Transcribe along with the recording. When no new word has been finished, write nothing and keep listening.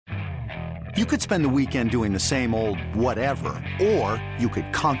You could spend the weekend doing the same old whatever, or you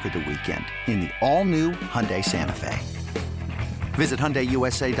could conquer the weekend in the all-new Hyundai Santa Fe. Visit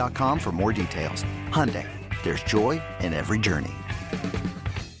HyundaiUSA.com for more details. Hyundai, there's joy in every journey.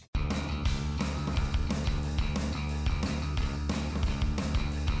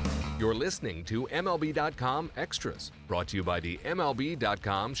 You're listening to MLB.com Extras, brought to you by the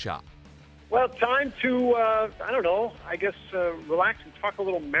MLB.com shop. Well, time to, relax and talk a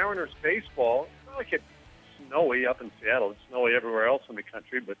little Mariners baseball. It's not like it's snowy up in Seattle. It's snowy everywhere else in the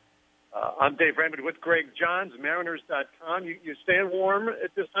country. But I'm Dave Ramsey with Greg Johns, Mariners.com. You staying warm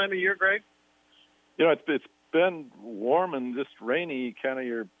at this time of year, Greg? You know, it's been warm and just rainy, kind of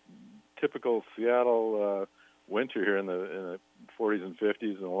your typical Seattle winter here in the 40s and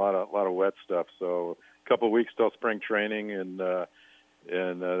 50s, and a lot of wet stuff. So a couple of weeks till spring training, and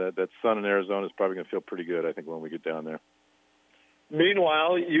that sun in Arizona is probably going to feel pretty good, I think, when we get down there.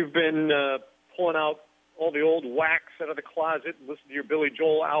 Meanwhile, you've been pulling out all the old wax out of the closet and listening to your Billy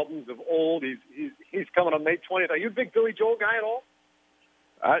Joel albums of old. He's coming on May 20th. Are you a big Billy Joel guy at all?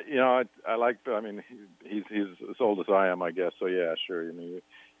 I like. I mean, he's as old as I am, I guess. So yeah, sure. I mean,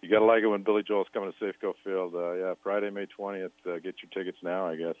 you got to like it when Billy Joel's coming to Safeco Field. Friday, May 20th. Get your tickets now,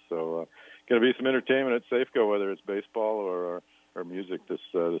 I guess. So going to be some entertainment at Safeco, whether it's baseball or music this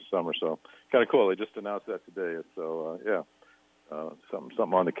summer. So kind of cool. They just announced that today. So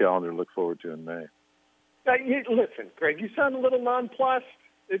something on the calendar to look forward to in May. Listen, Greg, you sound a little nonplussed.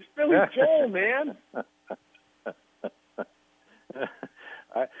 It's Billy Joel, man.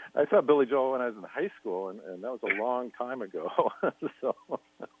 I saw Billy Joel when I was in high school, and that was a long time ago. So,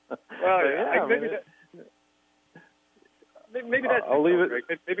 maybe that's I'll leave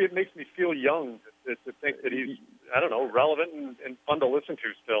it. Maybe it makes me feel young to think that he's, relevant and fun to listen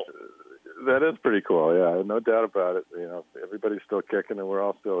to still. That is pretty cool, yeah, no doubt about it. You know, everybody's still kicking, and we're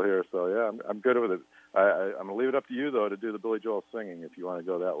all still here. So yeah, I'm good with it. I'm gonna leave it up to you though to do the Billy Joel singing if you want to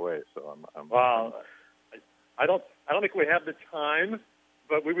go that way. So I don't think we have the time.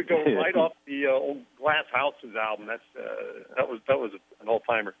 But we would go right off the old Glass Houses album. That was an old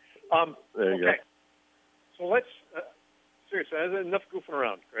timer. There you go. So let's seriously, enough goofing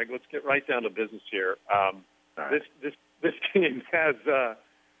around, Greg. Let's get right down to business here. Right. This team has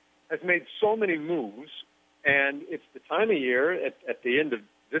made so many moves, and it's the time of year at the end of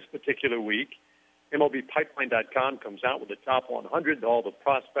this particular week. MLBPipeline.com comes out with the top 100, all the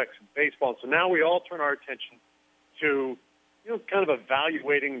prospects in baseball. So now we all turn our attention to kind of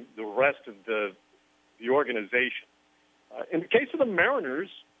evaluating the rest of the organization. In the case of the Mariners,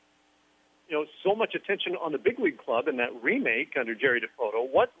 so much attention on the big league club and that remake under Jerry DeFoto.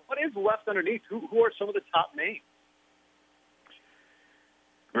 What is left underneath? Who are some of the top names?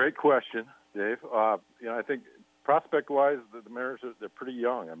 Great question, Dave. I think prospect-wise, the Mariners they're pretty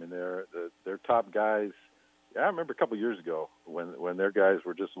young. I mean, they're top guys. Yeah, I remember a couple of years ago when their guys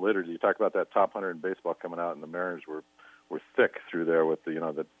were just littered. You talk about that top 100 in baseball coming out, and the Mariners were thick through there with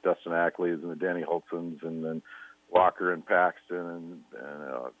the Dustin Ackleys and the Danny Holtzens and then Walker and Paxton and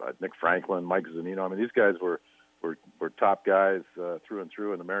Nick Franklin, Mike Zunino. I mean, these guys were top guys through and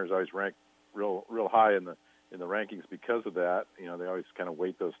through, and the Mariners always ranked real high in the rankings because of that. They always kind of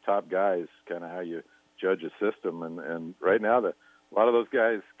weight those top guys, kind of how you judge a system. And right now, a lot of those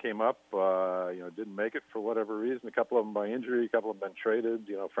guys came up, didn't make it for whatever reason. A couple of them by injury, a couple of them been traded.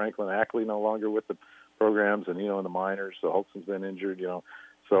 Franklin Ackley no longer with the programs, and in the minors. So Holtzman's been injured.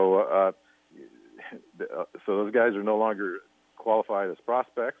 So those guys are no longer qualified as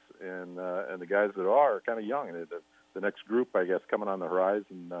prospects, and the guys that are kind of young. And the next group, I guess, coming on the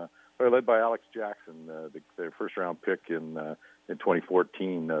horizon, they're led by Alex Jackson, their first-round pick in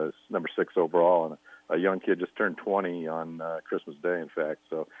 2014, number 6 overall, and a young kid just turned 20 on Christmas Day, in fact.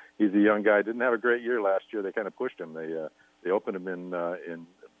 So he's a young guy. Didn't have a great year last year. They kind of pushed him. They opened him in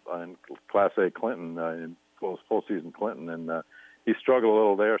Class A Clinton, in full season Clinton, and he struggled a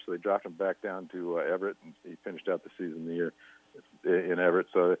little there, so they dropped him back down to Everett, and he finished out the season the year in Everett.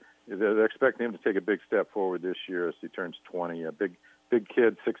 So they're expecting him to take a big step forward this year as he turns 20. A big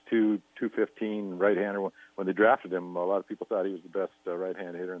kid, 6'2", 215, right-hander. When they drafted him, a lot of people thought he was the best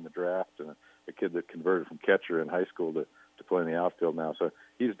right-hand hitter in the draft, and a kid that converted from catcher in high school to play in the outfield now. So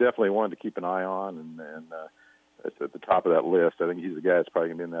he's definitely one to keep an eye on, and at the top of that list. I think he's the guy that's probably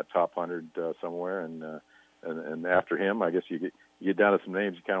going to be in that top 100 somewhere. And after him, I guess you get down to some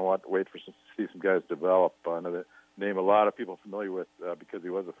names. You kind of want to wait for see some guys develop. Another name a lot of people are familiar with because he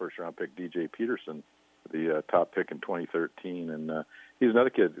was a first-round pick, DJ Peterson, the top pick in 2013. And he's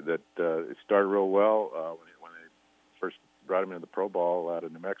another kid that started real well when they first brought him into the Pro Bowl out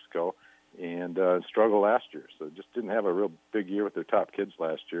of New Mexico, and struggled last year. So just didn't have a real big year with their top kids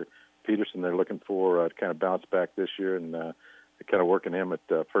last year. Peterson they're looking for to kind of bounce back this year, and they're kind of working him at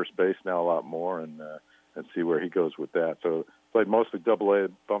first base now a lot more, and see where he goes with that. So played mostly Double-A,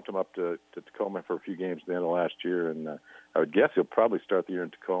 bumped him up to Tacoma for a few games at the end of last year, and I would guess he'll probably start the year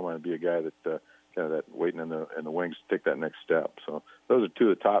in Tacoma and be a guy that kind of that waiting in the wings to take that next step. So those are two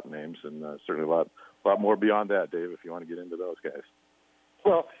of the top names, and certainly a lot more beyond that, Dave, if you want to get into those guys.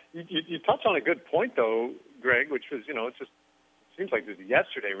 Well, you touch on a good point, though, Greg, which was, it seems like this is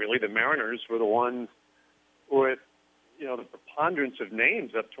yesterday, really. The Mariners were the ones with, the preponderance of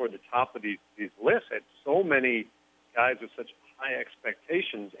names up toward the top of these lists. Had so many guys with such high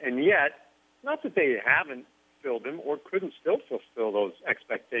expectations, and yet, not that they haven't filled them or couldn't still fulfill those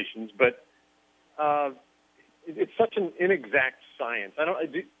expectations, but it's such an inexact science.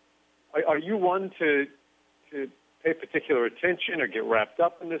 Are you one to pay particular attention or get wrapped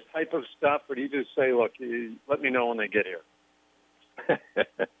up in this type of stuff, or do you just say, look, let me know when they get here?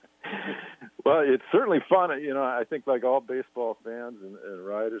 Well, it's certainly fun. I think like all baseball fans and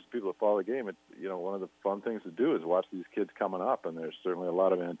writers, people that follow the game, one of the fun things to do is watch these kids coming up, and there's certainly a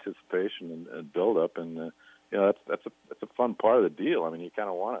lot of anticipation and build up, and that's a fun part of the deal. I mean, you kind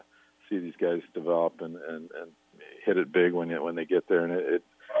of want to see these guys develop and hit it big when they get there,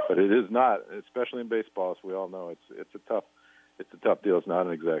 but it is not, especially in baseball, as we all know, it's a tough deal. It's not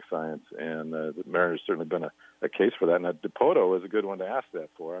an exact science, and the Mariners certainly been a case for that. And Dipoto is a good one to ask that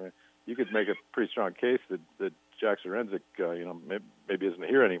for. I mean, you could make a pretty strong case that Jack Zduriencik, maybe isn't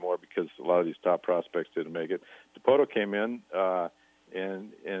here anymore because a lot of these top prospects didn't make it. Dipoto came in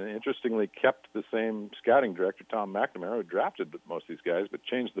and interestingly kept the same scouting director, Tom McNamara, who drafted most of these guys, but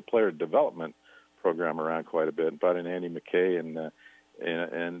changed the player development program around quite a bit and brought in Andy McKay.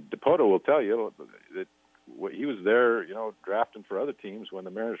 And Dipoto will tell you that he was there, drafting for other teams when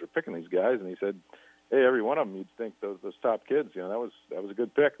the Mariners were picking these guys, and he said, hey, every one of them, you'd think those top kids, that was a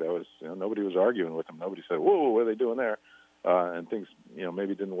good pick. That was, nobody was arguing with them. Nobody said, whoa, what are they doing there? And things,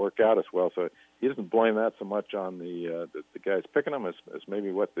 maybe didn't work out as well. So he doesn't blame that so much on the guys picking them as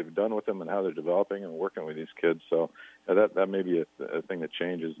maybe what they've done with them and how they're developing and working with these kids. So that may be a thing that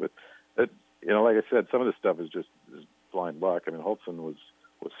changes. But like I said, some of this stuff is just blind luck. I mean, Holtzman was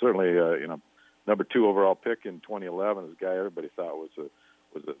certainly number 2 overall pick in 2011. This guy everybody thought was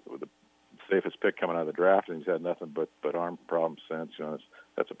the safest pick coming out of the draft, and he's had nothing but arm problems since.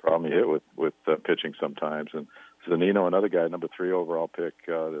 That's a problem you hit with pitching sometimes. And Zunino, another guy, number 3 overall pick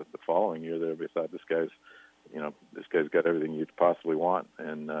the following year. Everybody thought this guy's got everything you'd possibly want,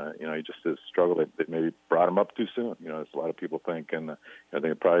 and he just has struggled. They maybe brought him up too soon. As a lot of people think, and I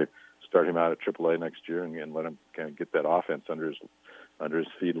think probably start him out at AAA next year and let him kind of get that offense under his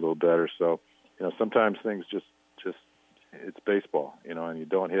feet a little better. So sometimes things just it's baseball, and you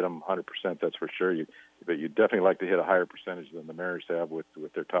don't hit them 100%. That's for sure. But you definitely like to hit a higher percentage than the Mariners have with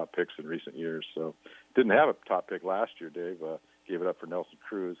their top picks in recent years. So didn't have a top pick last year. Dave gave it up for Nelson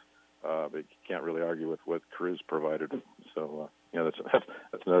Cruz, but you can't really argue with what Cruz provided. So that's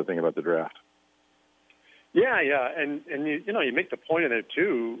another thing about the draft. Yeah, and you make the point in there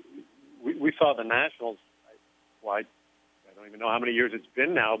too. We saw the Nationals. I don't even know how many years it's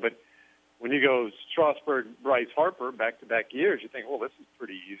been now, but when you go Strasburg, Bryce Harper, back-to-back years, you think, well, this is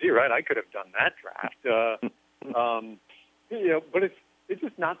pretty easy, right? I could have done that draft. But it's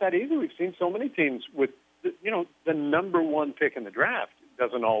just not that easy. We've seen so many teams with, the number 1 pick in the draft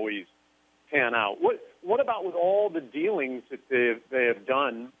doesn't always pan out. What about with all the dealings that they have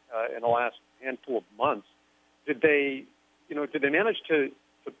done in the last handful of months? Did they manage to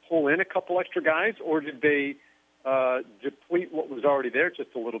pull in a couple extra guys, or did they deplete what was already there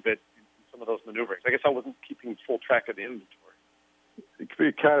just a little bit? Some of those maneuverings. I guess I wasn't keeping full track of the inventory. It could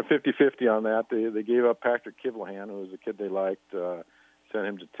be kind of 50-50 on that. They gave up Patrick Kivlehan, who was a kid they liked, sent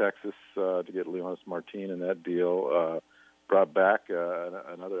him to Texas to get Leonis Martin in that deal, brought back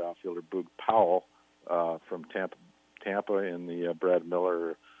another outfielder, Boog Powell, from Tampa in the Brad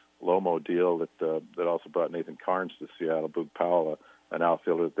Miller Lomo deal that also brought Nathan Carnes to Seattle. Boog Powell, an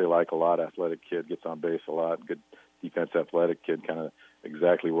outfielder that they like a lot, athletic kid, gets on base a lot, good defense, athletic kid, kind of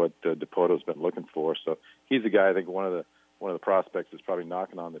exactly what Dipoto's been looking for. So he's a guy, I think, one of the prospects that's probably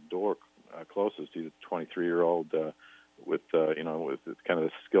knocking on the door closest. He's a 23-year-old with kind of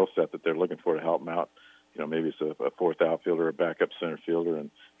the skill set that they're looking for to help him out. Maybe it's a 4th outfielder, a backup center fielder, and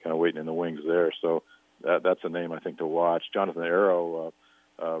kind of waiting in the wings there. So that's a name I think to watch. Jonathan Arrow,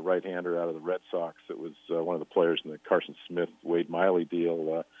 right-hander out of the Red Sox, that was one of the players in the Carson Smith, Wade Miley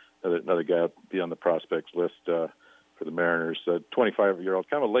deal. Another guy will be on the prospects list for the Mariners. 25-year-old,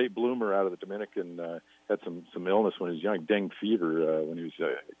 kind of a late bloomer out of the Dominican, had some illness when he was young, dengue fever when he was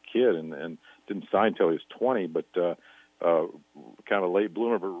a kid, and didn't sign until he was 20, but kind of a late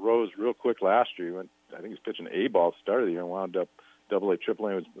bloomer, but rose real quick last year. I think he was pitching A-ball start of the year and wound up Double-A,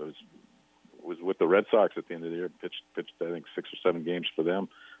 Triple-A. Was with the Red Sox at the end of the year. Pitched I think 6 or 7 games for them.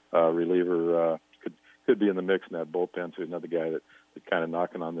 Reliever could be in the mix in that bullpen. So another guy that kind of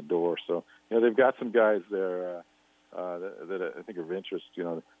knocking on the door. So they've got some guys there that I think are of interest.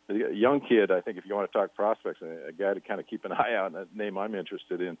 The young kid. I think if you want to talk prospects, a guy to kind of keep an eye on. A name I'm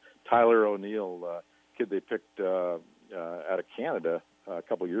interested in, Tyler O'Neill, kid they picked out of Canada a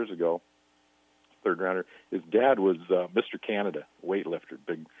couple years ago, third rounder. His dad was Mr. Canada, weightlifter,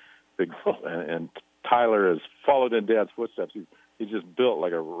 big, and Tyler has followed in Dad's footsteps. He's just built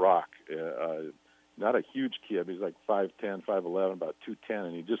like a rock. Not a huge kid, but he's like 5'10", 5'11", about 210,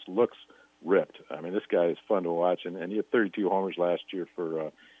 and he just looks ripped. I mean, this guy is fun to watch, and he had 32 homers last year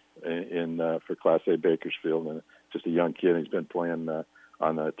for Class A Bakersfield, and just a young kid. He's been playing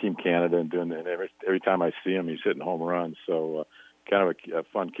on Team Canada and doing. And every time I see him, he's hitting home runs. So kind of a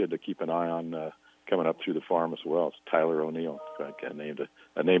fun kid to keep an eye on coming up through the farm as well. It's Tyler O'Neill.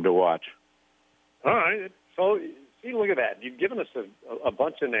 A name to watch. All right. So see, look at that. You've given us a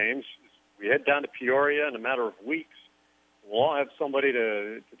bunch of names. We head down to Peoria in a matter of weeks. We'll all have somebody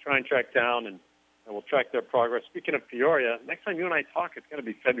to try and track down, and we'll track their progress. Speaking of Peoria, next time you and I talk, it's going to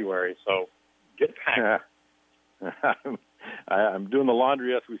be February, so get back. I'm doing the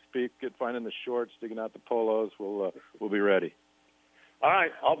laundry as we speak, finding the shorts, digging out the polos. We'll be ready. All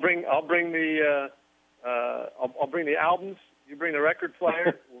right, I'll bring the albums. You bring the record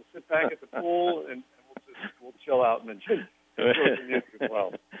player. We'll sit back at the pool and we'll chill out and enjoy some music as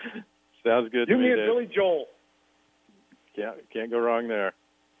well. Sounds good. You, me, and Billy Joel. Can't go wrong there.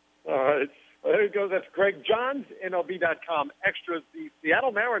 All right. Well, there he goes. That's Greg Johns, MLB.com Extras, the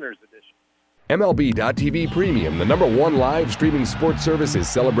Seattle Mariners edition. MLB.TV Premium, the #1 live streaming sports service, is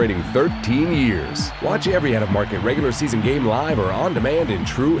celebrating 13 years. Watch every out-of-market regular season game live or on demand in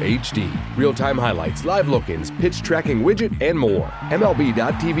true HD. Real-time highlights, live look-ins, pitch tracking widget, and more.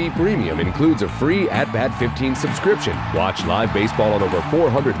 MLB.TV Premium includes a free At-Bat 15 subscription. Watch live baseball on over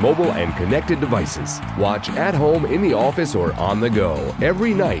 400 mobile and connected devices. Watch at home, in the office, or on the go,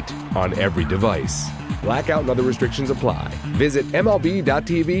 every night, on every device. Blackout and other restrictions apply. Visit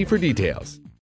MLB.TV for details.